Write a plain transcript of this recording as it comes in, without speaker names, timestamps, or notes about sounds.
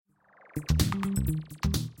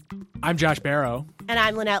I'm Josh Barrow. And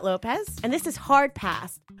I'm Lynette Lopez, and this is Hard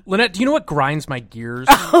Pass. Lynette, do you know what grinds my gears?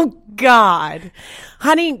 Oh, God.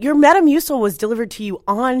 Honey, your Metamucil was delivered to you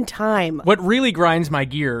on time. What really grinds my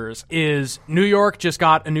gears is New York just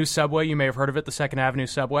got a new subway. You may have heard of it, the 2nd Avenue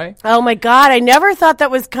subway. Oh, my God. I never thought that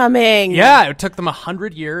was coming. Yeah, it took them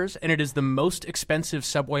 100 years, and it is the most expensive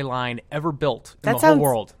subway line ever built in the whole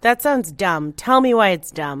world. That sounds dumb. Tell me why it's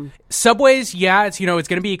dumb. Subways, yeah, it's going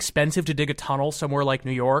to be expensive to dig a tunnel somewhere like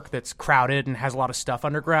New York that's crowded and has a lot of stuff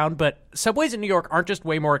underground, but subways in New York aren't just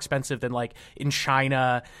way more expensive than like in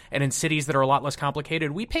China and in cities that are a lot less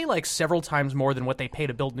complicated. We pay like several times more than what they pay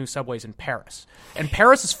to build new subways in Paris. And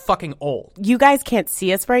Paris is fucking old. You guys can't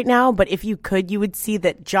see us right now, but if you could, you would see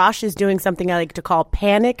that Josh is doing something I like to call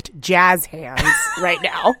panicked jazz hands right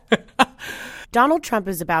now. Donald Trump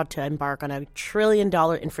is about to embark on a $1 trillion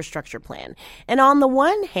infrastructure plan. And on the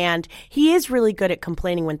one hand, he is really good at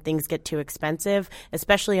complaining when things get too expensive,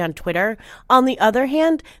 especially on Twitter. On the other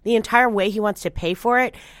hand, the entire way he wants to pay for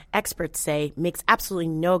it, experts say, makes absolutely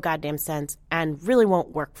no goddamn sense and really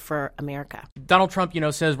won't work for America. Donald Trump,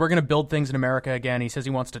 says we're going to build things in America again. He says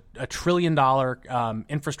he wants a $1 trillion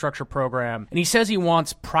infrastructure program. And he says he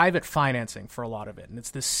wants private financing for a lot of it. And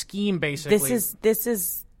it's this scheme, basically.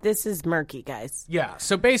 This is murky, guys. Yeah.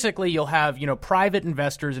 So basically you'll have, private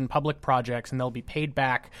investors in public projects, and they'll be paid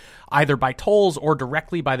back either by tolls or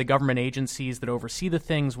directly by the government agencies that oversee the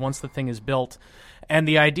things once the thing is built. And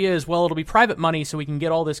the idea is, well, it'll be private money so we can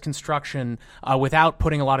get all this construction without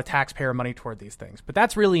putting a lot of taxpayer money toward these things. But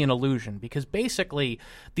that's really an illusion, because basically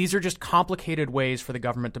these are just complicated ways for the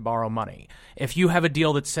government to borrow money. If you have a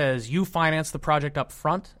deal that says you finance the project up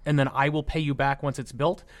front and then I will pay you back once it's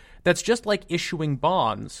built, that's just like issuing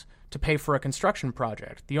bonds to pay for a construction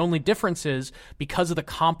project. The only difference is, because of the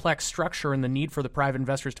complex structure and the need for the private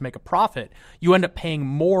investors to make a profit, you end up paying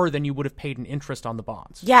more than you would have paid in interest on the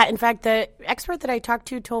bonds. Yeah, in fact, the expert that I talked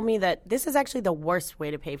to told me that this is actually the worst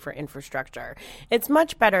way to pay for infrastructure. It's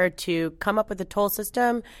much better to come up with a toll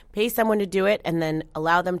system, pay someone to do it, and then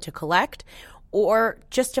allow them to collect, or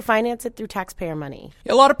just to finance it through taxpayer money.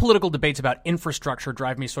 A lot of political debates about infrastructure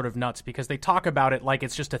drive me sort of nuts, because they talk about it like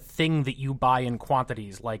it's just a thing that you buy in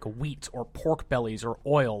quantities, like wheat or pork bellies or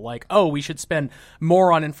oil. Like, oh, we should spend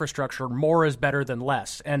more on infrastructure. More is better than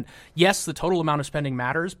less. And yes, the total amount of spending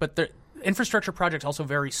matters, but infrastructure projects also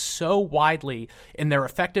vary so widely in their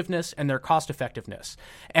effectiveness and their cost effectiveness.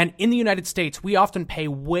 And in the United States, we often pay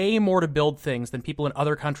way more to build things than people in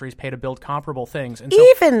other countries pay to build comparable things. And so,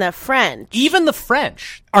 even the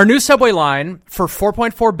French. Our new subway line for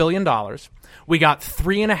 $4.4 billion, we got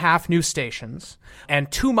 3.5 new stations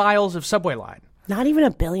and 2 miles of subway line. Not even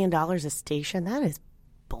 $1 billion a station? That is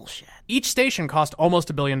bullshit. Each station cost almost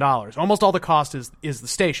 $1 billion. Almost all the cost is the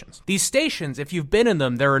stations. These stations, if you've been in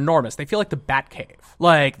them, they're enormous. They feel like the Batcave.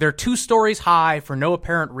 Like, they're 2 stories high for no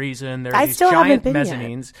apparent reason. They're these giant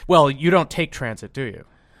mezzanines. Yet. Well, you don't take transit, do you?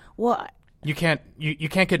 Well, you can't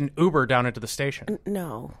get an Uber down into the station.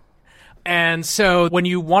 No. And so when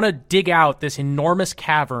you want to dig out this enormous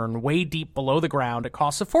cavern way deep below the ground, it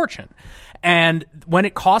costs a fortune. And when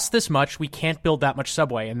it costs this much, we can't build that much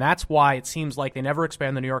subway. And that's why it seems like they never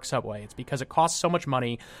expand the New York subway. It's because it costs so much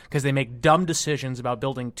money, because they make dumb decisions about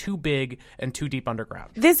building too big and too deep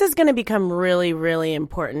underground. This is going to become really, really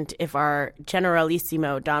important if our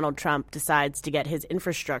Generalissimo Donald Trump decides to get his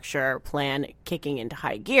infrastructure plan kicking into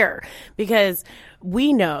high gear, because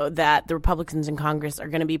we know that the Republicans in Congress are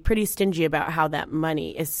going to be pretty stingy about how that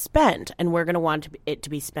money is spent, and we're going to want it to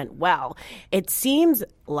be spent well. It seems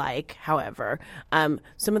like, however,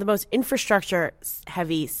 some of the most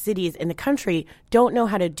infrastructure-heavy cities in the country don't know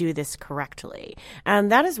how to do this correctly.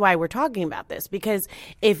 And that is why we're talking about this, because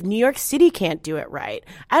if New York City can't do it right,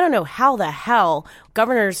 I don't know how the hell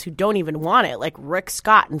governors who don't even want it, like Rick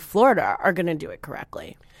Scott in Florida, are going to do it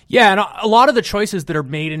correctly. Yeah, and a lot of the choices that are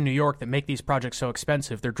made in New York that make these projects so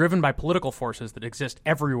expensive, they're driven by political forces that exist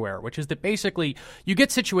everywhere, which is that basically you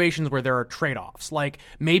get situations where there are trade-offs. Like,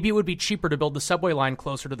 maybe it would be cheaper to build the subway line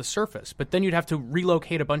closer to the surface, but then you'd have to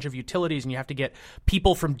relocate a bunch of utilities, and you have to get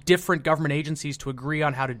people from different government agencies to agree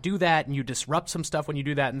on how to do that, and you disrupt some stuff when you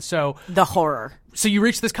do that. And so the horror. So you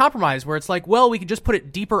reach this compromise where it's like, well, we could just put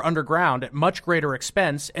it deeper underground at much greater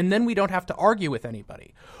expense, and then we don't have to argue with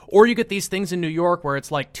anybody. Or you get these things in New York where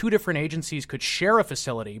it's like two different agencies could share a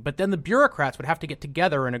facility, but then the bureaucrats would have to get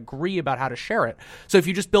together and agree about how to share it. So if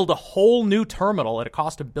you just build a whole new terminal at a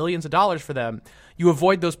cost of billions of dollars for them, you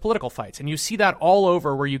avoid those political fights. And you see that all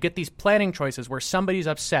over, where you get these planning choices where somebody's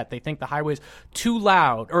upset. They think the highway's too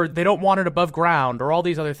loud, or they don't want it above ground, or all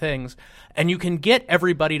these other things. And you can get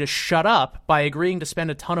everybody to shut up by agreeing to spend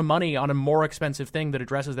a ton of money on a more expensive thing that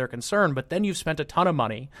addresses their concern. But then you've spent a ton of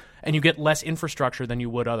money and you get less infrastructure than you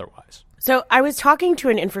would otherwise. So I was talking to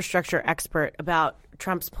an infrastructure expert about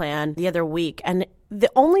Trump's plan the other week, and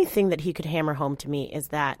the only thing that he could hammer home to me is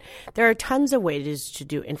that there are tons of ways to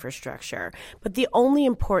do infrastructure, but the only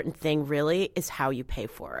important thing really is how you pay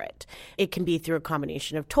for it. It can be through a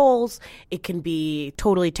combination of tolls. It can be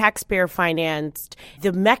totally taxpayer financed.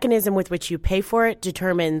 The mechanism with which you pay for it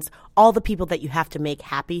determines all the people that you have to make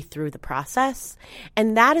happy through the process.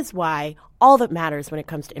 And that is why all that matters when it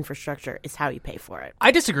comes to infrastructure is how you pay for it. I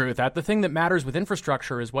disagree with that. The thing that matters with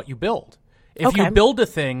infrastructure is what you build. If you build a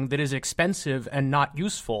thing that is expensive and not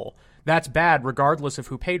useful, that's bad regardless of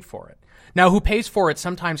who paid for it. Now, who pays for it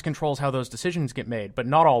sometimes controls how those decisions get made, but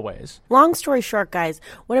not always. Long story short, guys,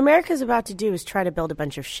 what America's about to do is try to build a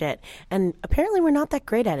bunch of shit, and apparently we're not that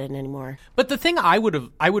great at it anymore. But the thing I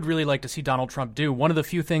would really like to see Donald Trump do, one of the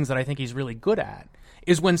few things that I think he's really good at,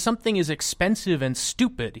 is when something is expensive and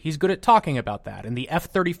stupid, he's good at talking about that. And the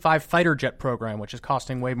F-35 fighter jet program, which is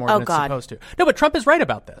costing way more than it's supposed to. No, but Trump is right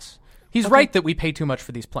about this. He's right that we pay too much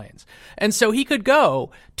for these planes. And so he could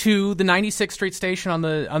go to the 96th Street station on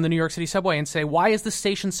the New York City subway and say, why is this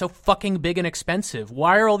station so fucking big and expensive?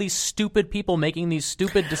 Why are all these stupid people making these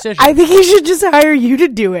stupid decisions? I think he should just hire you to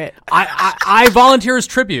do it. I volunteer as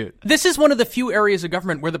tribute. This is one of the few areas of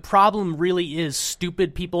government where the problem really is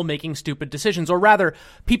stupid people making stupid decisions, or rather,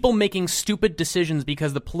 people making stupid decisions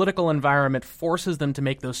because the political environment forces them to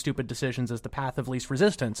make those stupid decisions as the path of least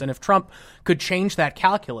resistance. And if Trump could change that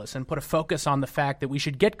calculus and put a focus on the fact that we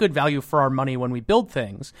should get good value for our money when we build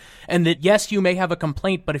things, and that, yes, you may have a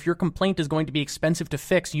complaint, but if your complaint is going to be expensive to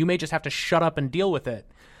fix, you may just have to shut up and deal with it,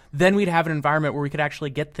 then we'd have an environment where we could actually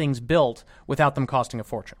get things built without them costing a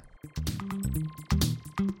fortune.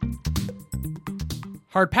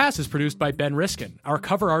 Hard Pass is produced by Ben Riskin. Our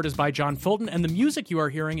cover art is by John Fulton, and the music you are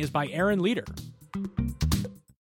hearing is by Aaron Leader.